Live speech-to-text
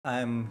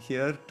I'm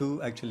here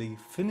to actually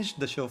finish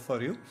the show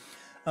for you.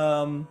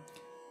 Um,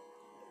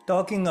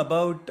 Talking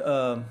about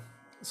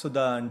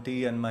Sudha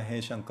auntie and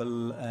Mahesh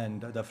uncle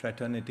and the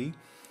fraternity.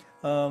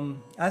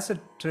 As a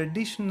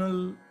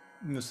traditional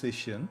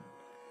musician,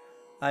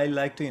 I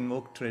like to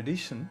invoke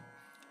tradition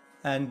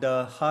and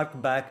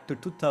hark back to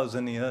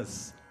 2000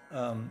 years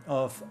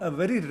of a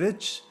very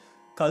rich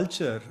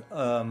culture,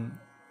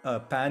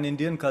 pan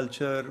Indian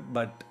culture,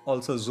 but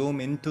also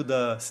zoom into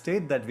the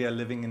state that we are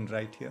living in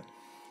right here,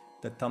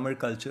 the Tamil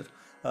culture,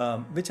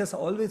 which has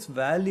always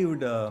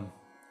valued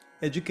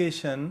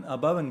education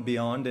above and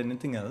beyond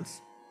anything else,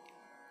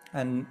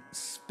 and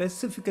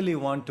specifically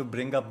want to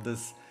bring up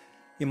this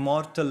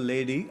immortal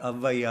lady,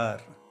 Avvaiyar.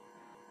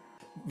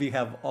 We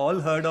have all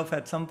heard of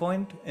at some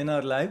point in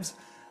our lives.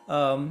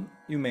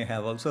 You may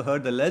have also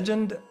heard the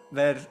legend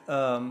where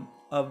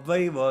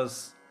Avvai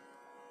was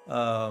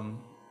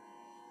um,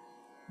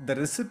 the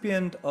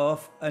recipient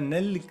of a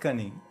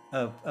nellikani,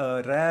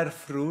 a rare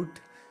fruit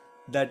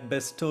that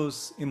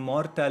bestows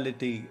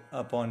immortality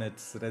upon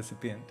its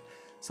recipient.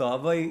 So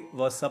Avai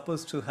was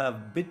supposed to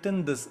have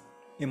bitten this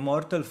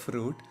immortal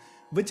fruit,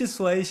 which is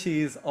why she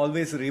is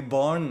always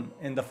reborn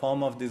in the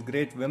form of these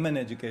great women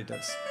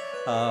educators,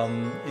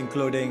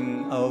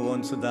 including our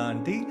own Sudha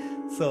auntie.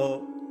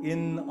 So,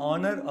 in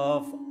honor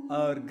of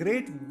our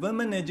great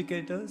women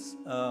educators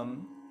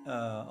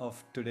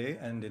of today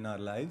and in our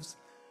lives,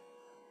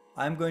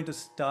 I'm going to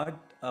start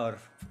or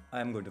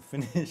I'm going to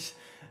finish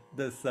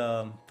this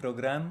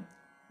program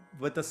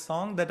with a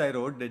song that I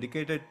wrote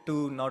dedicated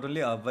to not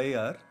only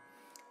Avvaiyar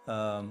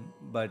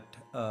but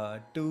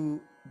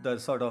to the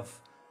sort of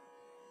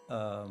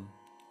um,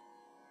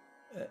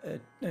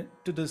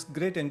 to this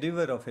great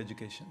endeavor of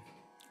education,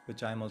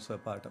 which I'm also a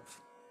part of.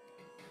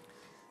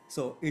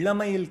 So,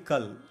 Ilamaiyil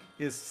Kal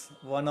is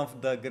one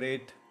of the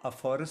great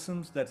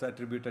aphorisms that's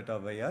attributed to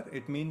Avvaiyar.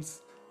 It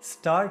means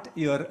start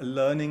your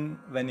learning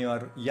when you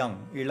are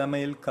young.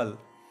 Ilamaiyil Kal.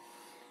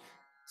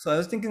 So I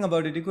was thinking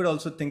about it. You could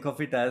also think of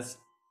it as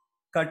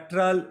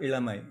Katral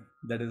Ilamai.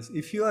 That is,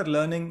 if you are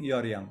learning, you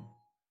are young.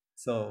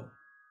 So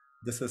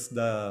this is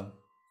the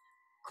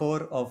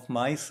core of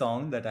my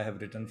song that I have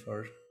written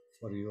for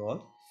you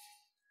all.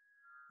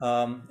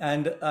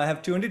 And I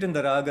have tuned it in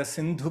the raga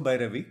Sindhu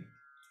Bhairavi.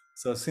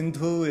 So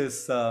Sindhu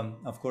is,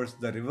 of course,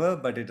 the river,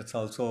 but it is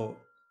also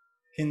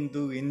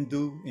Hindu,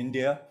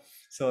 India.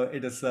 So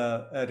it is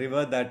a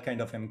river that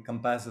kind of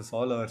encompasses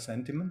all our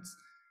sentiments.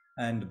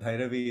 And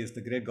Bhairavi is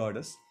the great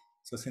goddess.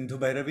 So Sindhu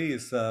Bhairavi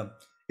is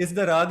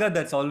the raga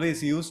that's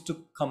always used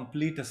to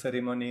complete a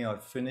ceremony or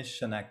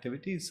finish an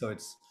activity. So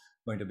it's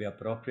going to be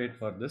appropriate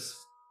for this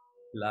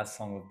last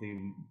song of the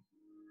evening.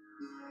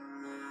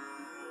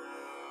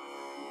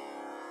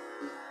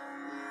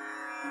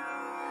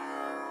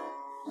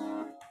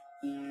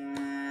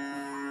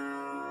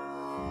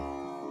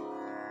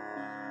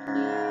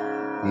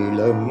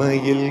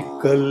 இளமையில்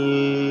கல்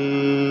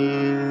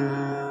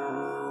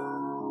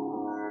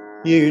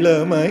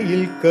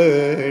இளமையில்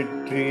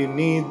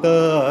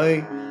கற்றினிதாய்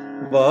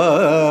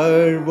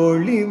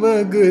வாழ்வொளி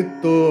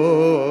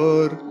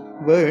வகுத்தோர்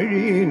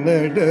வழி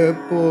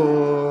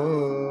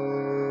நடப்போர்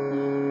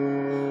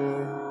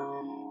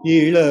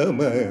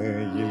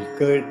இளமையில்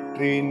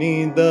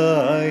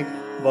கற்றினிதாய்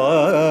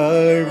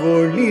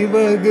வாழ்வொளி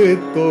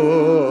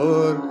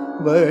வகுத்தோர்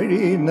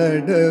வழி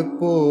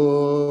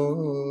நடப்போர்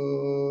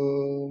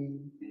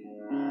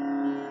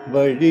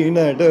வழி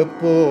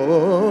நடப்போம்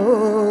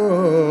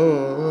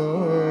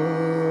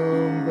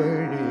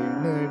வழி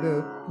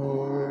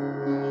நடப்போம்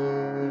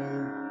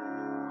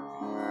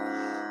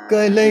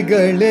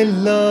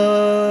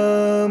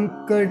கலைகளெல்லாம்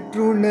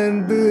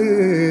கற்றுணர்ந்து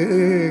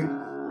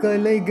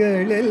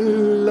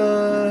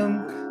கலைகளெல்லாம்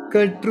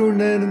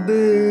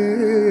கற்றுணர்ந்து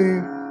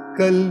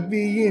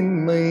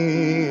கல்வியின்மை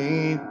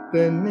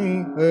தன்னை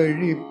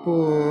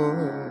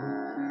அழிப்போம்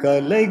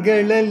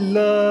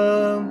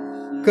கலைகளெல்லாம்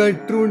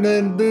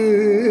கற்றுணர்ந்து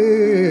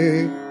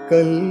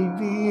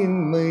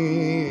கல்வியின்மை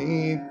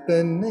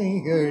தன்னை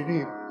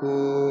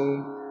அழிப்போம்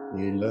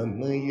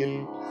இளமையில்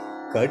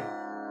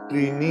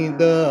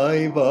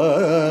கற்றினிதாய்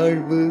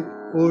வாழ்வு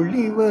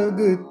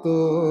ஒளிவகுத்தோர்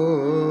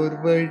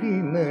வழி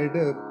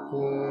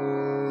நடப்போம்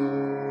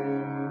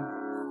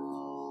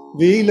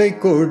வீலை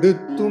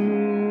கொடுத்தும்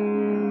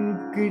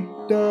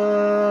கிட்டாத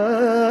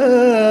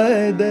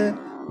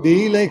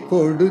வீலை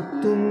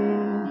கொடுத்தும்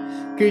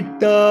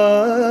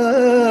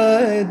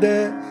கிட்டாத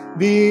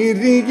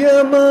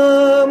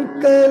வீரியமாம்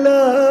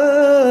கலாச்சாரம்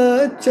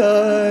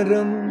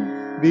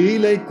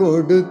வீலை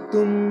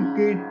கொடுத்தும்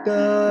கிட்டாத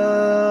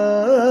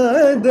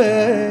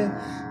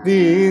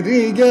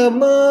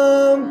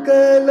வீரியமாம்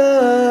கலாச்சாரம்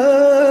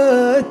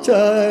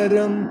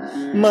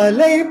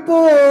மலை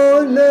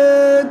போல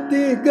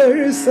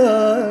திகழ்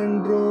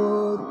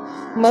சான்றோர்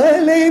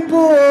மலை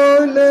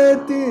போல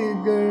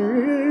திகழ்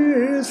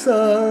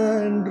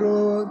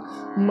சான்றோர்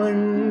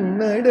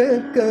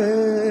மண்ணடக்க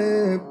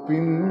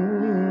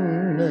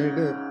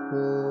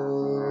பின்னடப்போ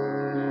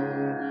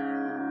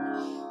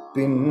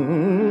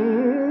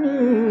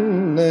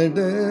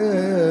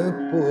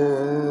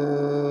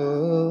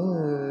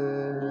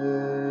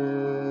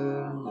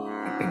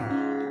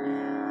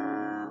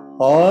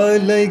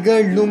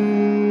ஆலைகளும்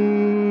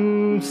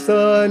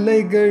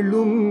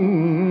சாலைகளும்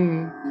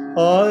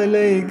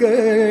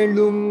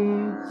ஆலைகளும்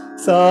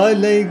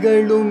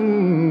சாலைகளும்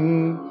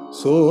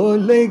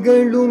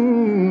சோலைகளும்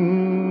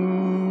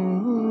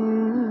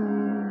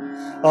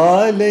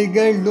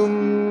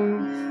ஆலைகளும்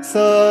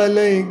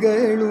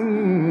சாலைகளும்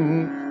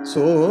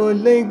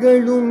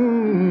சோலைகளும்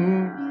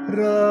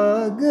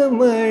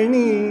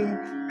ராகமணி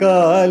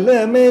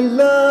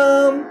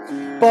காலமெல்லாம்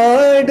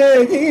பாட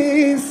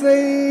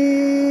இசை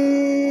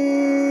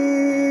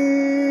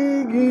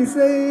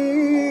இசை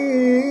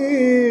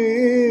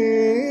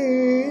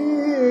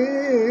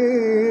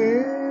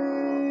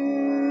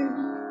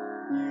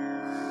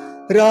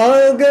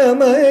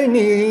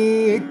ராகமணி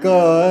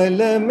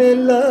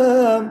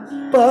காலமெல்லாம்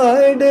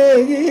பாட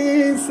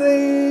இசை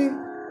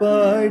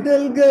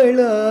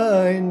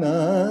பாடல்களாய்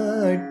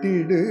நாட்டிடுவோம்.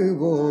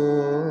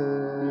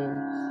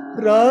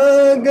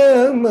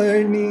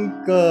 ராகமணி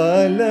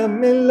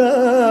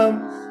காலமெல்லாம்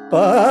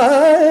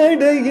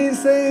பாட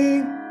இசை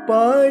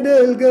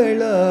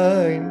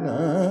பாடல்களாய்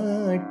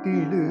நாட்டிடுவோம்.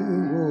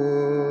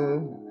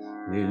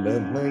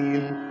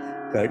 இளமையில்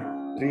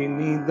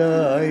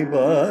கற்றினிதாய்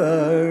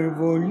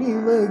வாழ்வொளி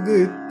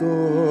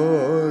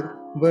வகுத்தோர்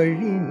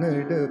வழி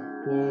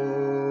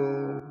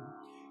நடப்போம்.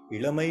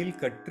 இளமையில்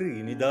கற்று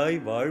இனிதாய்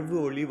வாழ்வு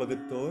ஒளி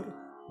வகுத்தோர்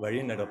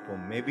வழி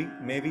நடப்போம்.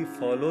 May we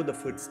follow the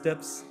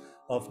footsteps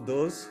of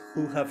those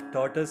who have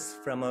taught us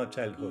from our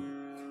childhood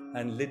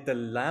and lit the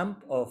lamp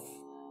of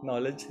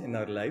knowledge in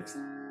our lives.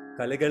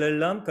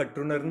 கலைகளெல்லாம்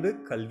கற்றுணர்ந்து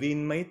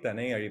கல்வியின்மை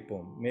தன்னை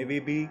அழிப்போம். May we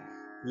be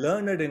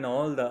learned in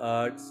all the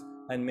arts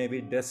and may we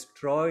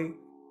destroy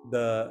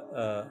the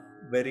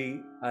very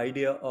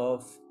idea of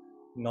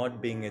not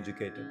being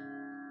educated.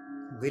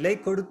 விலை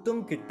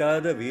கொடுத்தும்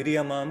கிட்டாத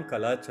வீரியமாம்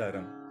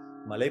கலாச்சாரம்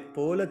மலை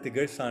போல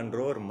திகழ்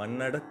சான்றோர்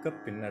மண்ணடக்க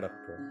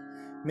பின்னடப்போம்.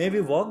 May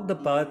we walk the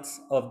paths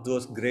of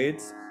those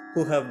greats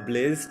who have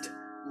blazed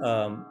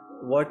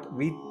what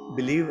we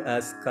believe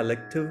as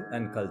collective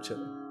and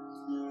culture.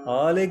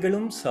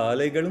 ஆலைகளும்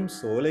சாலைகளும்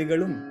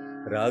சோலைகளும்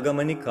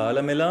ராகமணி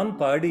காலமெல்லாம்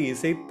பாடி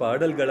இசை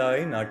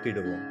பாடல்களாய்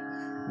நாட்டிடுவோம்.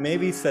 May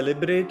we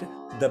celebrate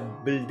the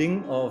building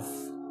of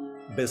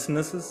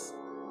businesses,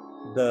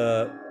 the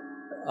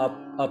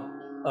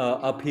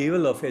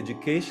upheaval of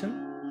education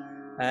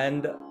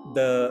and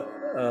the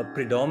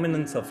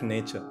predominance of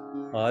nature.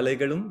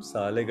 ஆலைகளும்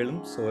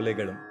சாலைகளும்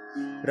சோலைகளும்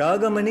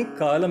ராகமணி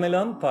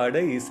காலமெல்லாம் பாட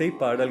இசை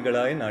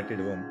பாடல்களாய்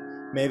நாட்டிடுவோம்.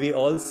 May we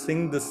all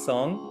sing this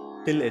song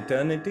till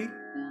eternity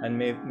and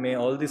may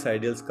all these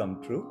ideals come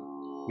true.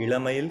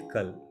 Ilamaiyil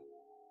Kal.